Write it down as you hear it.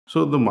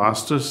So the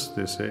masters,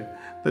 they say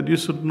that you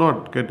should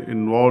not get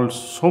involved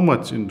so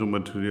much into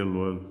material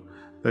world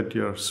that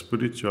your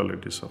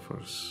spirituality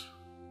suffers.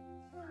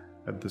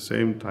 At the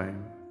same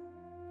time,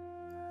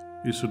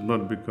 you should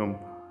not become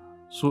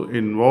so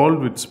involved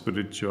with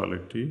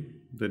spirituality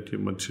that your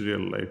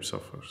material life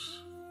suffers.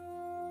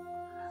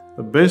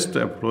 The best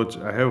approach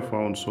I have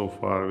found so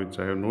far, which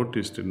I have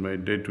noticed in my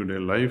day-to-day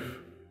life,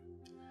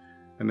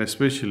 and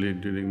especially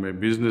during my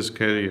business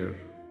career,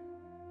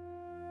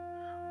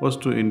 was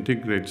to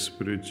integrate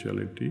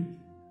spirituality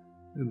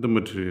in the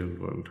material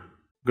world.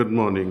 Good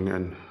morning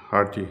and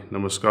hearty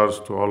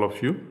namaskars to all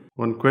of you.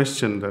 One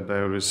question that I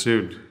have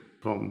received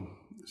from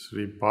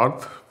Sri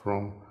Parth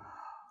from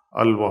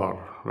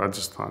Alwar,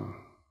 Rajasthan.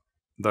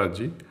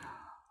 Daaji,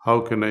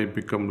 how can I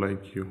become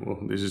like you?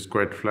 Oh, this is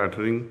quite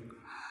flattering.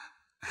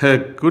 A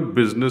good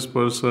business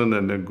person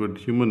and a good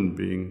human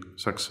being,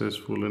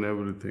 successful in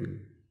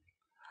everything.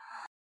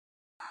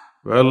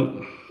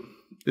 Well,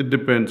 it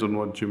depends on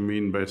what you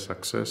mean by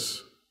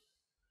success.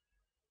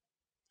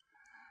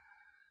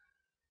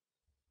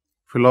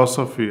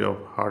 Philosophy of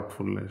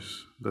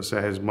heartfulness, the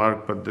Sahaj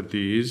Marg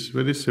Paddhati, is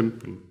very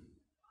simple.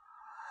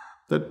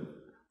 That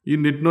you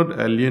need not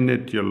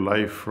alienate your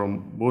life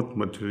from both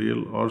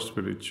material or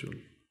spiritual.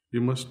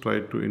 You must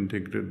try to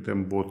integrate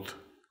them both.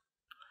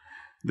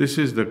 This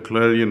is the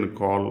clarion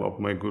call of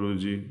my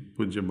Guruji,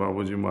 Pujya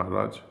Babaji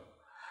Maharaj.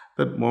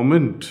 That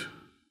moment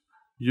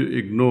you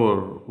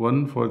ignore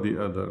one for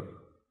the other,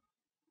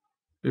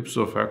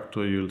 ipso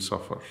facto you will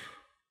suffer.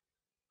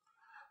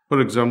 For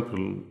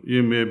example,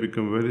 you may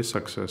become very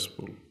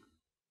successful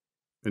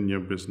in your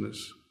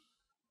business,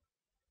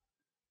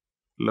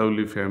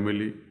 lovely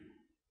family,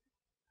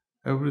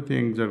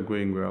 everything are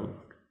going well.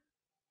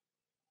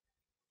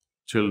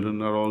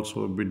 Children are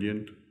also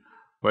obedient,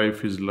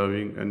 wife is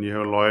loving, and you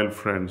have loyal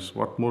friends.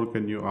 What more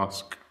can you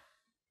ask?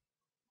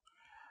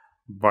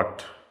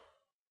 But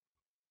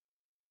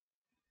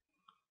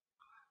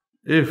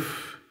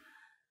if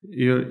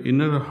your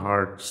inner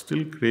heart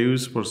still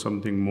craves for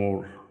something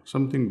more,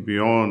 something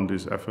beyond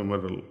this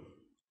ephemeral,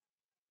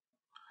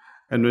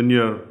 and when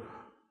you're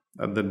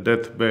at the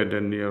deathbed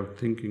and you're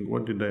thinking,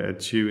 what did I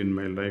achieve in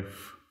my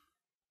life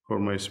for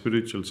my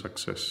spiritual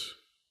success,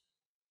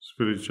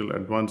 spiritual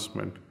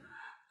advancement,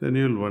 then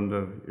you'll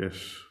wonder, yes,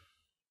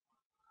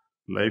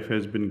 life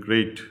has been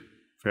great,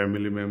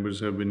 family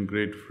members have been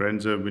great,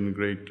 friends have been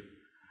great,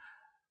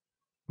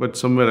 but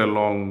somewhere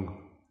along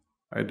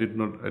I did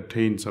not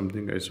attain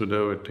something I should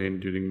have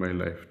attained during my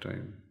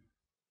lifetime,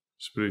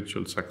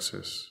 spiritual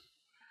success.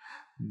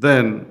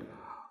 Then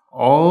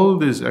all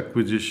this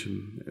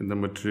acquisition in the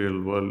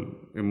material world,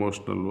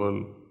 emotional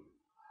world,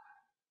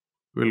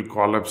 will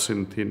collapse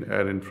in thin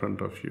air in front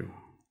of you.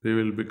 They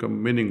will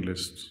become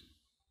meaningless.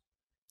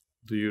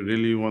 Do you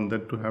really want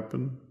that to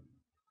happen?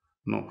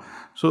 No.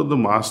 So the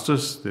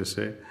masters, they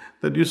say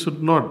that you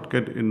should not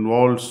get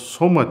involved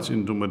so much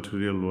into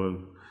material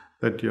world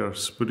that your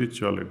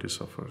spirituality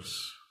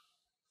suffers.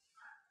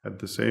 At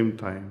the same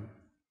time,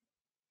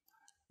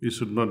 you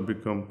should not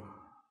become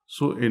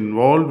so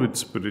involved with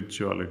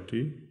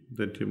spirituality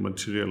that your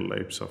material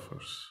life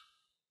suffers.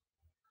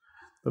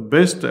 The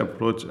best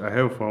approach I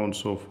have found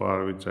so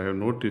far, which I have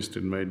noticed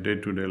in my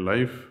day-to-day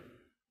life,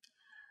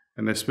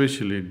 and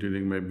especially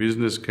during my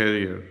business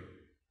career,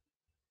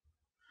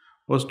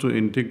 was to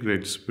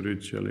integrate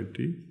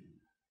spirituality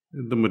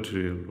in the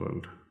material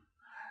world.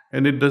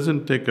 And it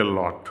doesn't take a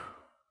lot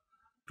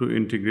to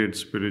integrate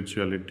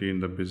spirituality in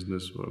the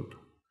business world.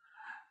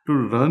 To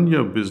run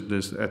your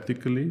business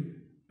ethically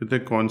with a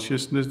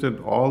consciousness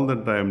that all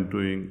that I am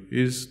doing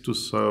is to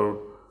serve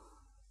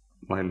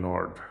my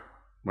Lord,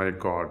 my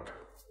God.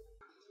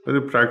 Very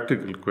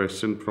practical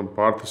question from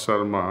Partha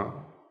Sharma,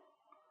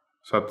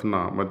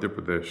 Satna, Madhya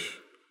Pradesh.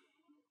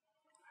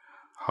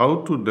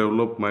 How to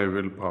develop my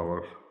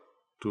willpower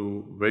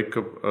to wake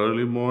up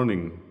early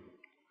morning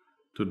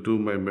to do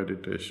my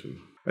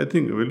meditation? I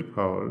think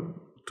willpower,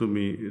 to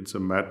me, it's a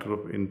matter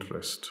of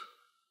interest.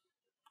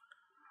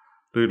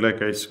 Do you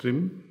like ice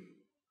cream?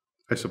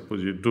 I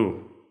suppose you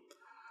do.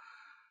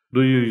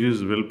 Do you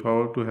use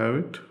willpower to have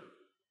it?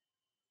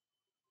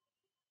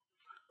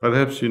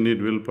 Perhaps you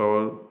need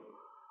willpower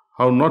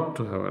how not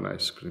to have an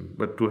ice cream.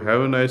 But to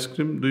have an ice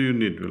cream, do you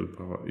need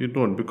willpower? You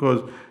don't,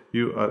 because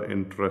you are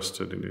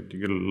interested in it.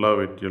 You'll love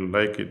it, you'll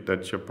like it,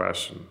 that's your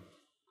passion.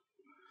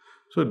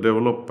 So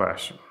develop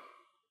passion,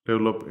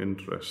 develop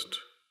interest.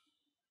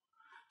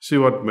 See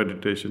what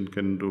meditation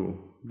can do.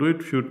 Do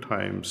it few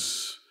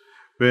times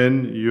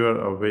when you are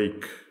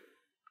awake.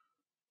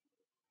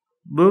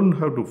 Don't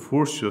have to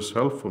force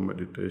yourself for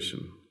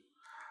meditation.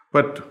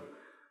 But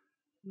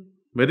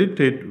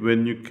meditate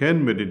when you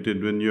can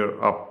meditate, when you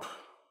are up.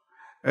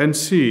 And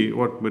see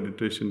what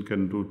meditation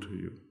can do to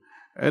you.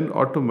 And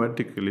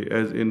automatically,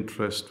 as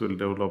interest will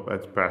develop,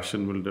 as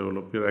passion will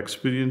develop, your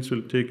experience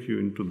will take you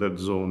into that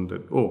zone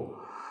that, oh,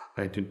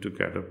 I need to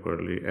get up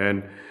early.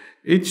 And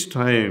each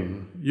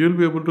time, you'll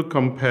be able to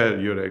compare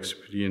your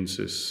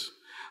experiences.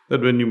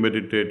 That when you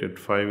meditate at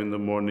 5 in the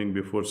morning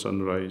before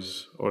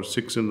sunrise, or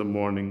 6 in the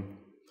morning,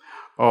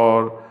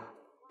 or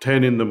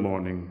 10 in the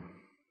morning.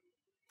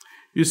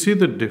 You see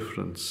the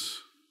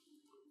difference.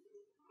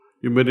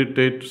 You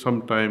meditate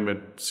sometime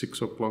at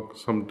 6 o'clock,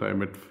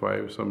 sometime at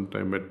 5,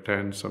 sometime at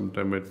 10,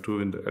 sometime at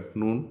 2 at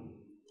noon.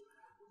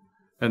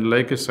 And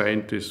like a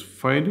scientist,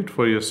 find it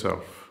for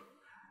yourself.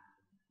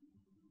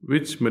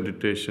 Which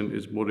meditation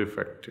is more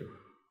effective?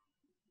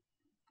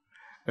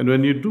 And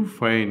when you do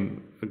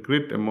find a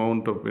great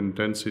amount of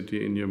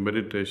intensity in your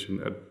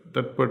meditation at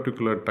that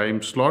particular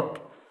time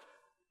slot,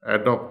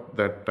 adopt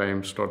that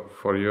time slot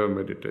for your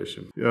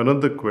meditation.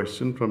 Another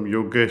question from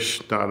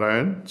Yogesh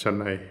Narayan,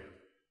 Chennai.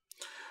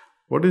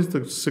 What is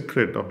the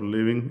secret of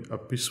living a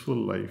peaceful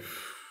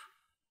life?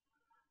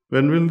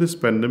 When will this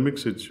pandemic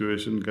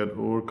situation get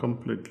over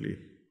completely?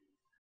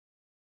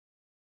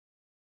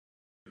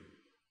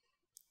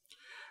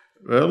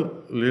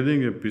 Well,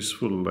 leading a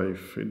peaceful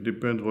life, it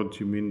depends what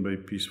you mean by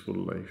peaceful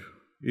life.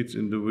 Each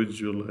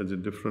individual has a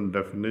different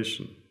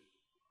definition.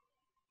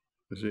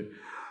 You see,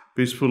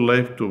 peaceful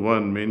life to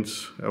one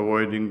means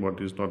avoiding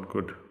what is not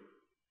good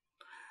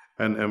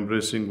and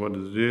embracing what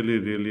is really,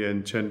 really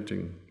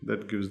enchanting.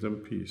 That gives them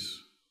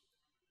peace.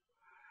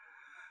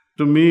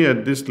 To me,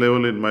 at this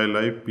level in my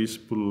life,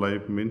 peaceful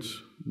life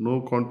means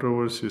no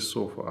controversies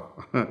so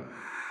far,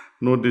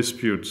 no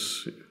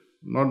disputes,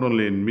 not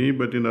only in me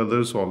but in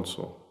others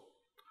also.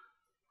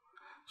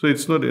 So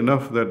it's not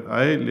enough that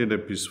I lead a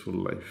peaceful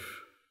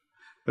life.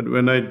 But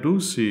when I do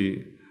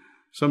see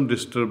some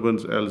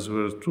disturbance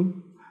elsewhere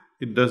too,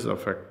 it does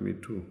affect me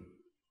too.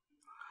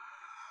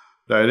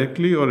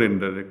 Directly or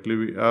indirectly,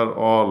 we are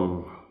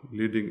all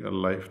leading a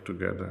life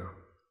together.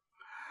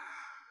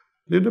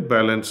 Lead a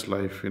balanced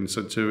life in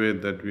such a way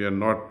that we are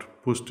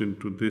not pushed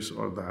into this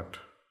or that.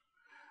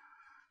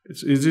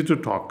 It's easy to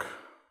talk,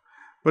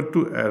 but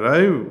to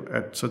arrive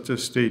at such a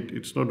state,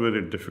 it's not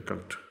very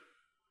difficult.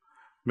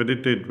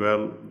 Meditate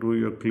well, do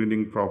your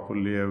cleaning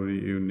properly every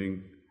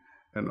evening,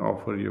 and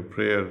offer your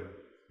prayer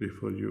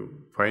before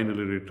you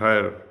finally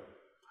retire.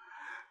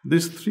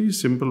 These three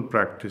simple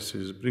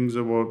practices brings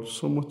about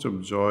so much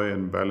of joy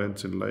and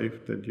balance in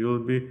life that you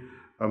will be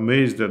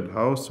amazed at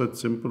how such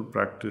simple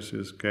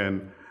practices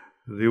can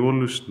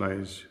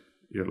revolutionize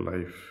your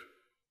life.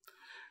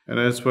 And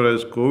as far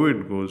as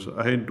COVID goes,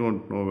 I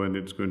don't know when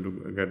it's going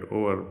to get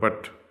over,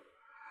 but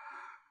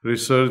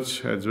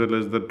research as well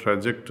as the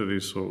trajectory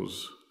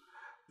shows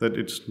that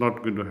it's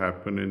not going to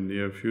happen in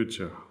near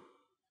future.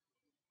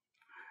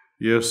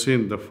 You have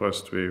seen the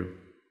first wave.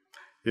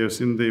 You have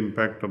seen the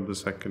impact of the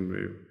second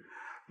wave.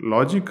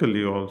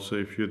 Logically also,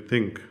 if you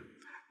think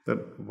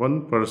that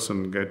one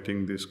person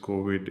getting this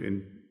COVID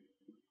in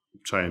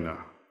China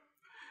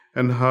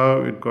and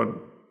how it got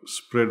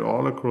spread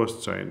all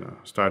across China,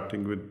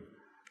 starting with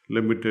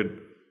limited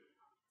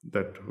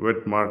that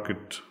wet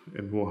market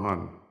in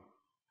Wuhan,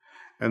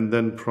 and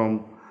then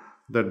from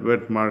that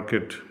wet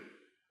market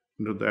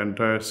into the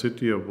entire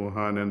city of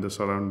Wuhan and the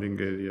surrounding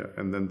area,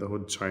 and then the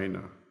whole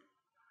China,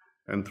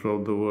 and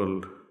throughout the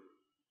world.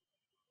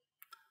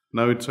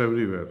 Now it's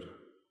everywhere.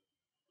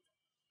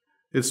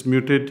 It's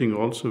mutating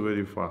also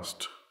very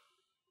fast.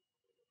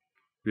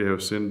 We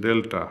have seen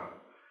Delta.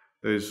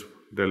 There is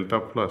Delta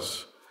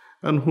Plus,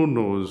 and who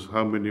knows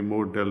how many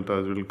more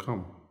Deltas will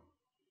come.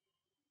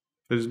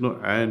 There is no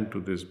end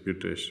to this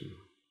mutation.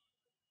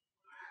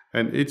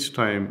 And each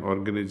time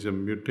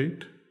organism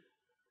mutate,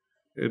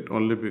 it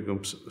only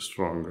becomes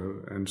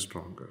stronger and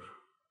stronger,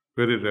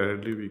 very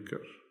rarely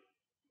weaker.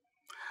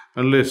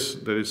 Unless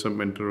there is some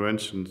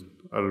intervention,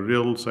 a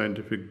real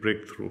scientific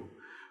breakthrough,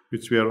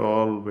 which we are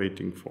all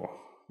waiting for.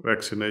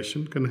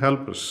 Vaccination can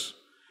help us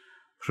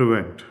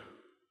prevent.